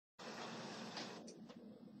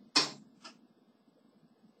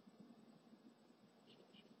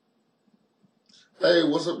Hey,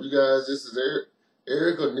 what's up, you guys? This is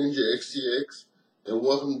Eric of Ninja XTX, and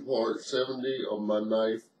welcome to part 70 of my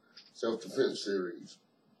knife self-defense series.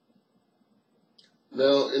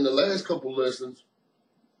 Now, in the last couple lessons,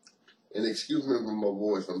 and excuse me for my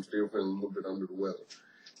voice, I'm still feeling a little bit under the weather.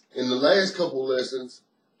 In the last couple lessons,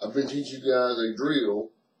 I've been teaching you guys a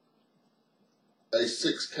drill, a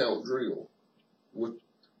 6-count drill with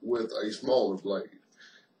a smaller blade.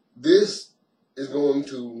 This is going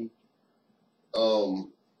to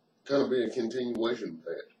kind of be a continuation of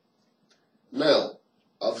that. Now,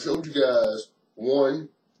 I've showed you guys 1,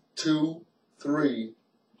 2, 3,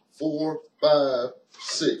 4, 5,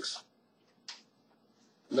 6.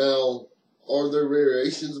 Now, are there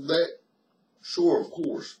variations of that? Sure, of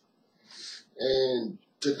course. And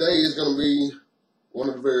today is going to be one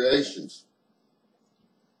of the variations.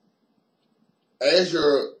 As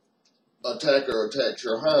your attacker attacks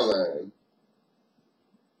your high line,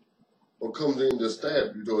 or comes in to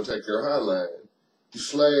stab you to attack your high line, you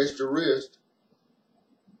slash the wrist,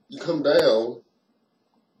 you come down,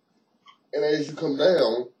 and as you come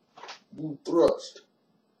down, you thrust.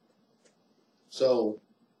 So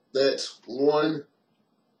that's 1,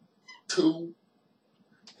 2,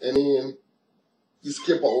 and then you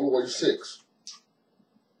skip all the way to 6.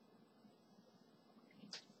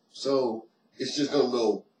 So it's just going to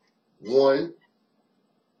go 1,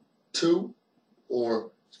 2,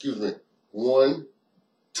 or excuse me, 1,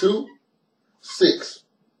 2, 6.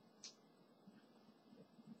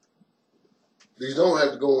 These don't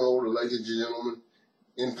have to go in order, ladies and gentlemen.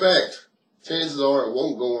 In fact, chances are it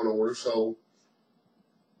won't go in order, so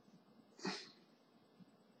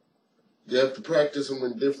you have to practice them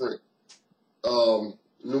in different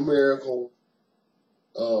numerical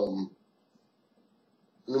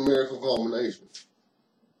combinations,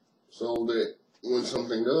 so that when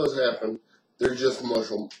something does happen, they're just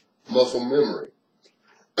muscle memory.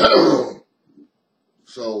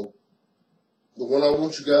 So the one I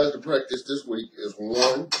want you guys to practice this week is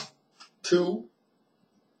 1, 2,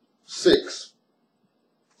 6.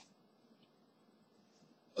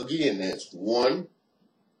 Again, that's 1,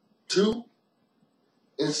 2,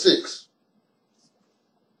 and 6.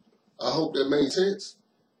 I hope that made sense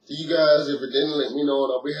to you guys. If it didn't, let me know,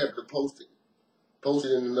 and I'll be happy to post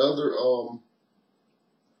it in another or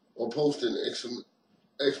post an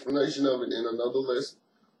explanation of it in another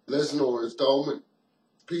lesson or installment.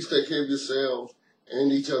 Please take care of yourselves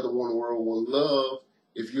and each other. One world, one love.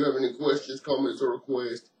 If you have any questions, comments, or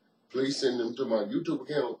requests, please send them to my YouTube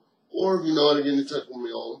account, or if you know how to get in touch with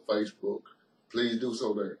me on Facebook, please do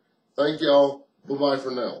so there. Thank y'all. Bye-bye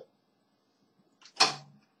for now.